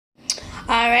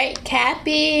Alright,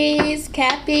 Cappies.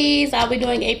 I'll be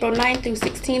doing April 9th through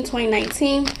 16th,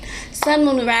 2019. Sun,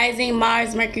 Moon, Rising,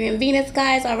 Mars, Mercury, and Venus,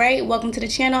 guys. Alright, welcome to the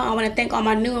channel. I want to thank all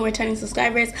my new and returning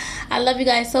subscribers. I love you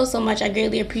guys so much. I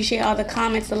greatly appreciate all the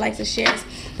comments, the likes, the shares,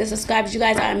 the subscribers. You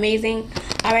guys are amazing.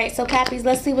 Alright, so Cappies,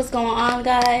 let's see what's going on,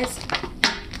 guys.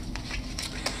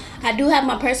 I do have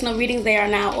my personal readings. They are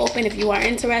now open if you are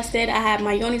interested. I have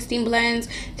my Yoni Steam blends,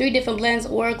 3 different blends,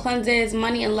 oil cleanses,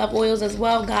 money and love oils as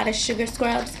well, goddess sugar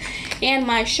scrubs, and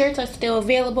my shirts are still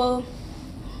available.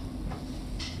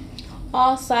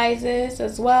 All sizes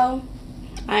as well.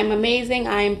 I am amazing.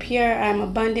 I am pure. I am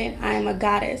abundant. I am a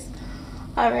goddess.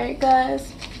 Alright,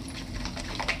 guys.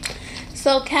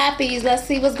 So, Cappies, let's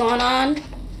see what's going on.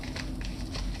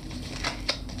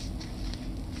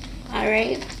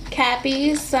 Alright.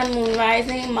 Cappies, Sun, Moon,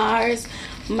 Rising, Mars,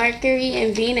 Mercury,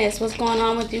 and Venus. What's going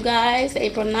on with you guys?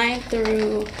 April 9th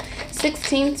through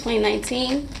 16th,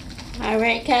 2019.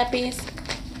 Alright, Cappies.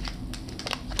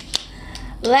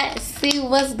 Let's see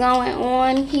what's going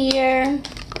on here.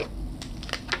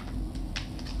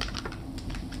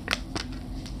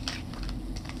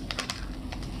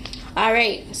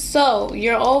 Alright, so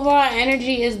your overall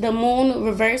energy is the moon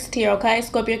reversed here, okay?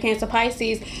 Scorpio, Cancer,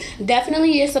 Pisces.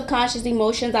 Definitely your subconscious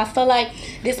emotions. I feel like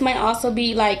this might also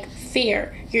be like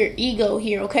fear, your ego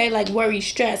here, okay? Like worry,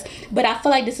 stress. But I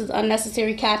feel like this is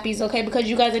unnecessary, Cappies, okay? Because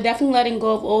you guys are definitely letting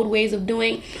go of old ways of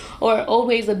doing or old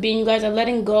ways of being. You guys are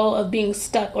letting go of being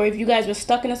stuck. Or if you guys were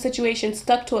stuck in a situation,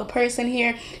 stuck to a person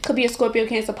here, could be a Scorpio,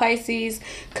 Cancer, Pisces,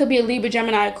 could be a Libra,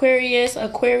 Gemini, Aquarius,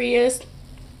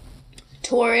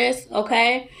 Taurus,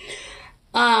 okay?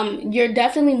 You're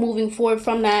definitely moving forward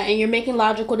from that, and you're making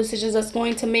logical decisions that's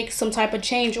going to make some type of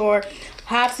change or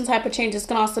have some type of change. This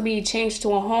can also be changed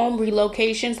to a home,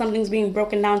 relocation, something's being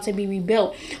broken down to be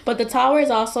rebuilt. But the tower is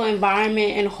also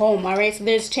environment and home, all right? So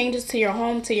there's changes to your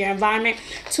home, to your environment,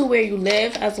 to where you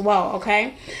live as well,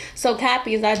 okay? So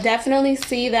Cappies, I definitely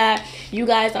see that you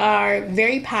guys are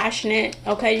very passionate,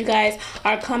 okay? You guys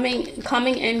are coming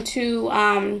into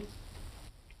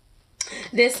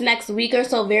this next week or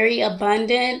so very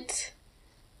abundantly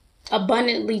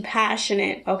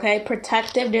passionate, okay?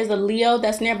 Protective. There's a Leo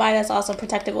that's nearby that's also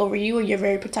protective over you, or you're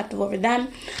very protective over them,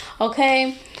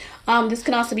 okay? This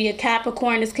can also be a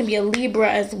Capricorn. This can be a Libra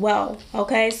as well,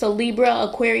 okay? So Libra,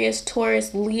 Aquarius,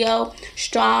 Taurus, Leo,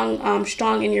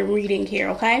 strong in your reading here,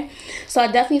 okay? So I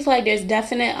definitely feel like there's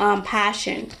definite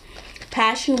passion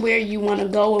where you want to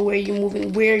go, or where you're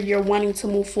moving, where you're wanting to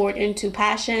move forward into.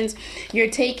 Passions, you're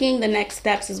taking the next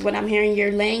steps is what I'm hearing.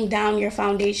 You're laying down your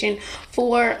foundation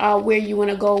for where you want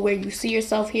to go, where you see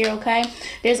yourself here, okay?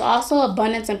 There's also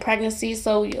abundance and pregnancy,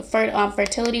 so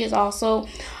fertility is also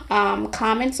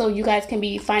common, so you guys can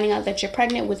be finding out that you're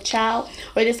pregnant with child,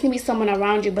 or this can be someone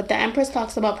around you. But the Empress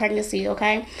talks about pregnancy,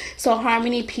 okay? So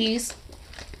harmony, peace.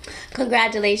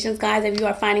 Congratulations, guys, if you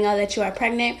are finding out that you are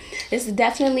pregnant. This is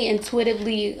definitely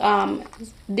intuitively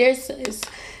there's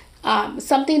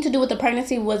something to do with the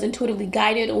pregnancy was intuitively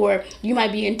guided, or you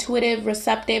might be intuitive,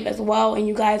 receptive as well, and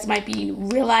you guys might be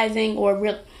realizing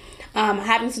or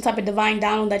having some type of divine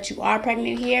download that you are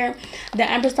pregnant here. The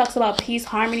Empress talks about peace,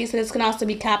 harmony, so this can also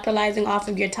be capitalizing off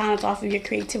of your talents, off of your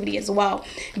creativity as well.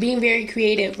 Being very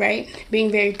creative, right? Being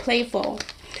very playful.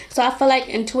 So I feel like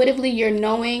intuitively you're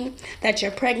knowing that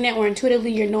you're pregnant, or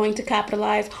intuitively you're knowing to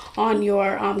capitalize on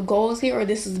your goals here, or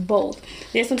this is both.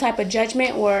 There's some type of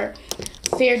judgment or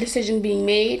fair decision being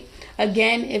made.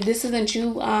 Again, if this isn't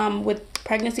you with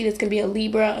pregnancy, this can be a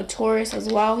Libra, a Taurus as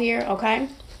well here, okay?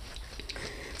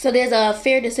 So there's a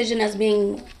fair decision that's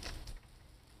being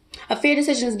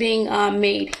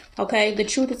made, okay? The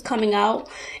truth is coming out,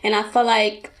 and I feel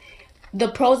like the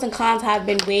pros and cons have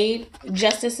been weighed.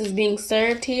 Justice is being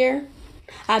served here.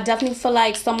 I definitely feel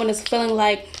like someone is feeling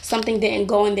like something didn't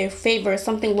go in their favor.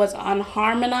 Something was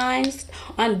unharmonized,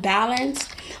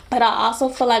 unbalanced. But I also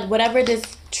feel like whatever this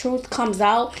truth comes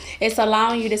out, it's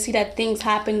allowing you to see that things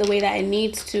happen the way that it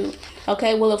needs to.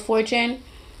 Okay, Wheel of Fortune.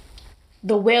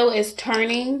 The wheel is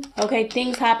turning, okay?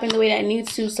 Things happen the way that it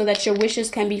needs to, so that your wishes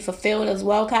can be fulfilled as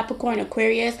well, Capricorn,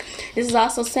 Aquarius. This is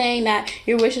also saying that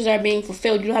your wishes are being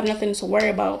fulfilled. You don't have nothing to worry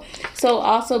about. So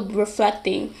also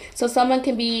reflecting. So someone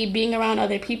can be being around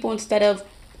other people instead of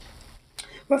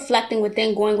reflecting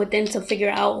within, going within to figure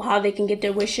out how they can get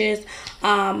their wishes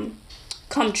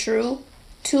come true.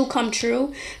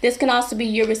 This can also be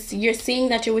you're seeing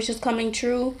that your wishes coming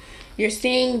true. You're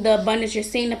seeing the abundance, you're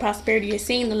seeing the prosperity, you're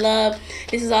seeing the love.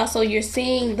 This is also, you're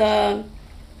seeing the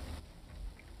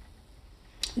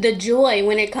joy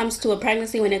when it comes to a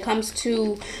pregnancy, when it comes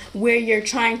to where you're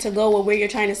trying to go, or where you're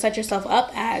trying to set yourself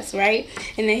up as, right?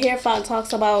 And the Hierophant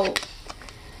talks about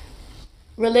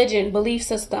religion, belief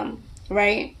system,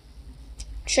 right?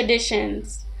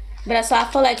 Traditions. But so I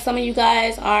feel like some of you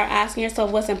guys are asking yourself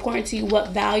what's important to you,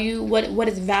 what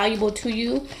is valuable to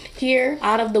you here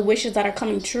out of the wishes that are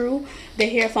coming true. The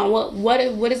Hierophant, what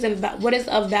is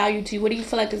of value to you? What do you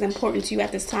feel like is important to you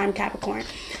at this time, Capricorn?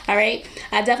 All right,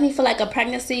 I definitely feel like a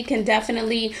pregnancy can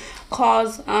definitely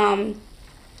cause some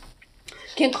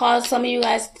of you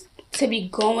guys to be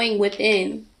going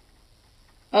within.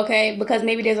 Okay, because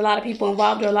maybe there's a lot of people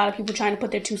involved or a lot of people trying to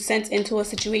put their 2 cents into a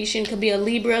situation. Could be a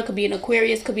Libra, could be an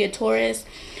Aquarius, could be a Taurus,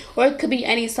 or it could be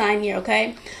any sign here,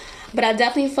 okay? But I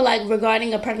definitely feel like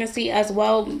regarding a pregnancy as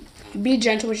well, be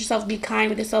gentle with yourself, be kind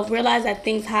with yourself, realize that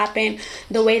things happen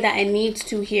the way that it needs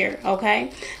to here,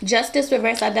 okay? Justice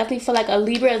reverse, I definitely feel like a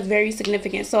Libra is very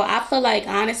significant. So I feel like,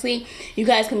 honestly, you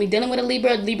guys can be dealing with a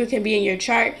Libra. Libra can be in your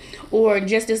chart, or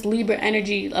just this Libra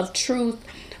energy of truth,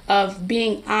 of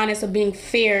being honest, of being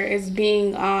fair, is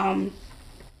being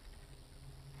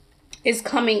is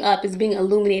coming up, is being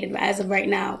illuminated as of right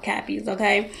now, Cappies,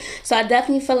 okay? So I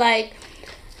definitely feel like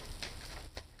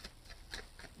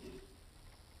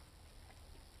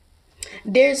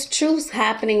there's truths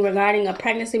happening regarding a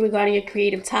pregnancy, regarding your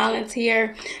creative talents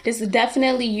here. This is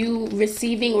definitely you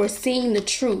receiving or seeing the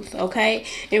truth, okay?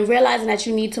 And realizing that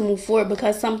you need to move forward,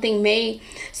 because something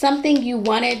you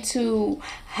wanted to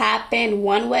happen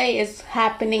one way is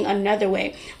happening another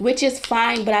way, which is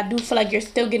fine, but I do feel like you're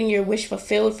still getting your wish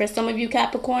fulfilled for some of you,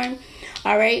 Capricorn.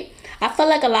 All right, I feel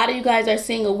like a lot of you guys are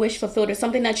seeing a wish fulfilled, or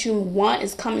something that you want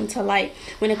is coming to light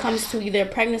when it comes to either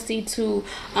pregnancy, to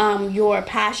your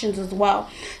passions as well.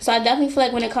 So I definitely feel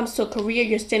like when it comes to a career,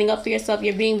 you're standing up for yourself.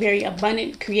 You're being very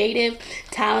abundant, creative,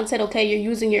 talented. Okay, you're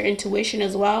using your intuition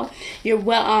as well. You've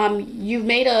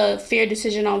made a fair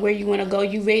decision on where you want to go.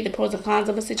 You weighed the pros and cons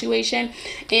of a situation,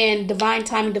 and divine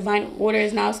timing, divine order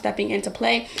is now stepping into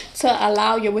play to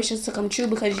allow your wishes to come true,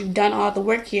 because you've done all the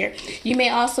work here. You may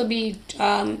also be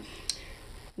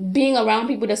being around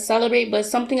people to celebrate, but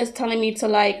something is telling me to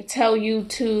like tell you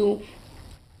to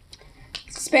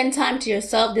spend time to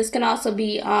yourself. This can also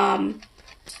be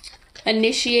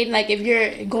initiating, like if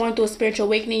you're going through a spiritual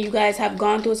awakening, you guys have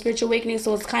gone through a spiritual awakening,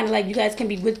 so it's kind of like you guys can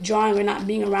be withdrawing or not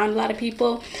being around a lot of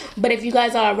people. But if you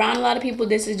guys are around a lot of people,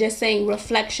 this is just saying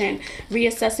reflection,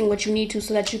 reassessing what you need to,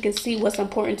 so that you can see what's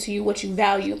important to you, what you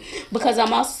value. Because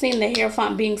I'm also seeing the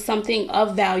Hierophant being something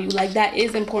of value, like that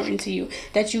is important to you,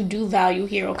 that you do value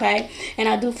here, okay? And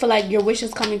I do feel like your wish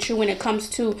is coming true when it comes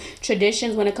to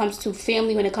traditions, when it comes to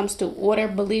family, when it comes to order,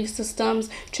 belief systems,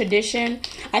 tradition.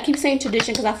 I keep saying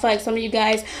tradition because I feel like some of you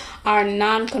guys are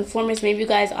non-conformists. Maybe you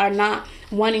guys are not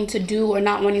wanting to do or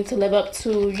not wanting to live up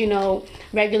to, you know,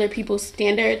 regular people's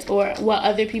standards, or what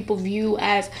other people view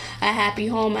as a happy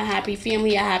home, a happy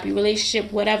family, a happy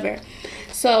relationship, whatever.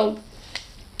 So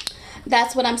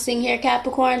that's what I'm seeing here,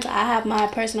 Capricorns. I have my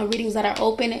personal readings that are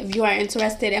open. If you are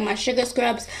interested in my sugar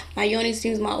scrubs, my yoni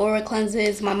steams, my aura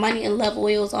cleanses, my money and love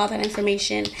oils, all that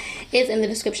information is in the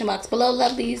description box below,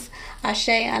 lovelies. Ashe,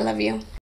 I love you.